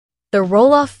The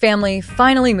Roloff family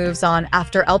finally moves on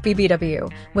after LPBW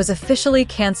was officially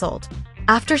cancelled.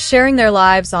 After sharing their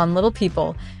lives on Little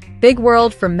People, Big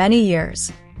World for many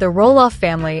years, the Roloff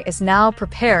family is now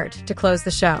prepared to close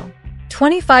the show.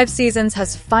 25 seasons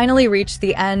has finally reached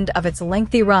the end of its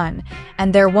lengthy run,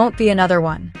 and there won't be another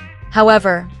one.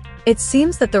 However, it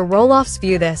seems that the Roloffs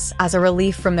view this as a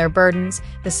relief from their burdens.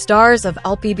 The stars of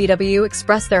LPBW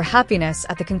express their happiness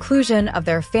at the conclusion of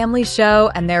their family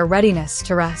show and their readiness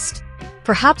to rest.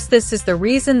 Perhaps this is the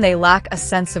reason they lack a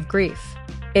sense of grief.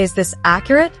 Is this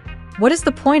accurate? What is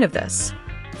the point of this?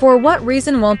 For what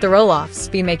reason won't the Roloffs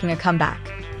be making a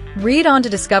comeback? Read on to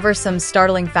discover some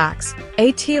startling facts.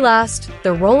 At last,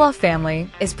 the Roloff family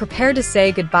is prepared to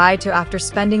say goodbye to after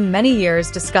spending many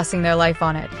years discussing their life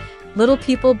on it. Little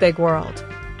People, Big World.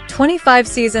 25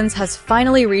 seasons has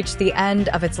finally reached the end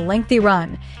of its lengthy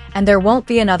run, and there won't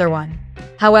be another one.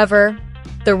 However,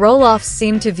 the Roloffs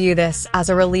seem to view this as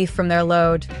a relief from their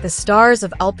load. The stars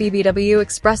of LPBW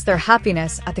express their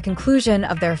happiness at the conclusion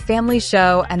of their family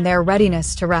show and their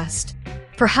readiness to rest.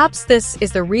 Perhaps this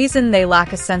is the reason they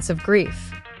lack a sense of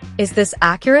grief. Is this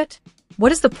accurate?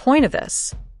 What is the point of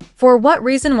this? For what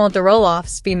reason won't the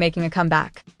Roloffs be making a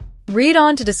comeback? Read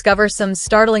on to discover some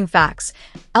startling facts.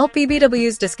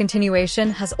 LPBW's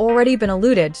discontinuation has already been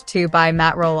alluded to by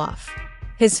Matt Roloff.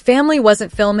 His family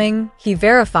wasn't filming, he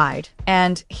verified,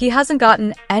 and he hasn't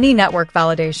gotten any network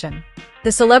validation.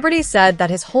 The celebrity said that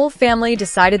his whole family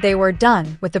decided they were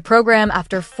done with the program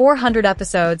after 400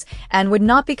 episodes and would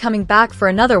not be coming back for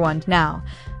another one now.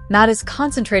 Matt is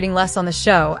concentrating less on the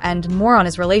show and more on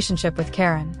his relationship with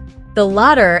Karen. The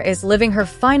latter is living her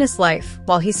finest life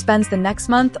while he spends the next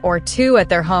month or two at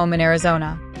their home in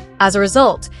Arizona. As a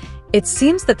result, it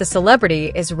seems that the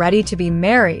celebrity is ready to be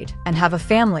married and have a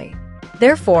family.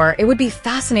 Therefore, it would be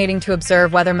fascinating to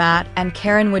observe whether Matt and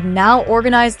Karen would now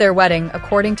organize their wedding.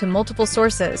 According to multiple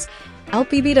sources,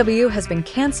 LPBW has been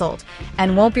cancelled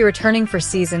and won't be returning for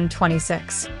season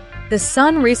 26. The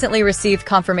Sun recently received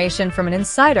confirmation from an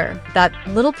insider that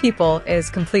Little People is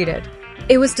completed.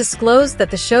 It was disclosed that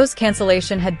the show's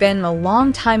cancellation had been a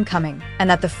long time coming, and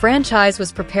that the franchise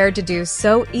was prepared to do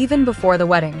so even before the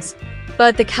weddings.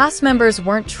 But the cast members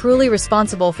weren't truly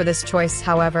responsible for this choice,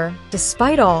 however.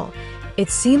 Despite all, it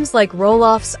seems like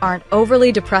Roloffs aren't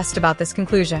overly depressed about this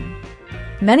conclusion.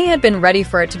 Many had been ready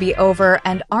for it to be over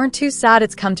and aren't too sad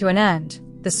it's come to an end,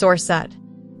 the source said.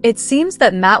 It seems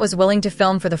that Matt was willing to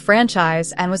film for the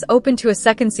franchise and was open to a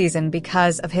second season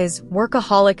because of his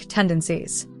workaholic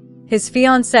tendencies. His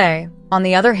fiancée, on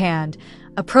the other hand,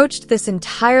 approached this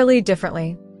entirely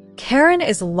differently. Karen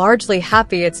is largely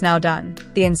happy it's now done,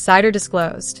 the insider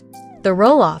disclosed. The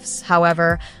Roloffs,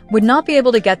 however, would not be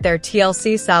able to get their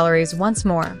TLC salaries once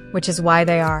more, which is why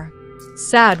they are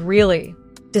sad, really.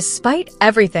 Despite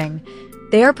everything,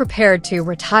 they are prepared to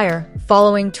retire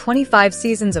following 25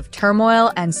 seasons of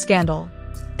turmoil and scandal.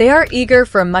 They are eager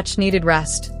for a much-needed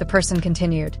rest, the person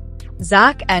continued.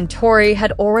 Zach and Tori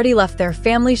had already left their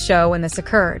family show when this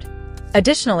occurred.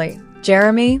 Additionally,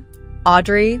 Jeremy,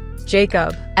 Audrey,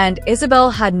 Jacob, and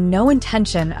Isabel had no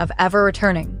intention of ever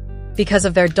returning. Because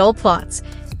of their dull plots,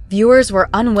 viewers were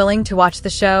unwilling to watch the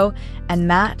show, and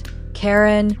Matt,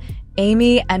 Karen,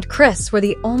 Amy, and Chris were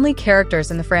the only characters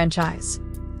in the franchise.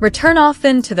 Return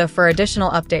often to for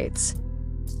additional updates.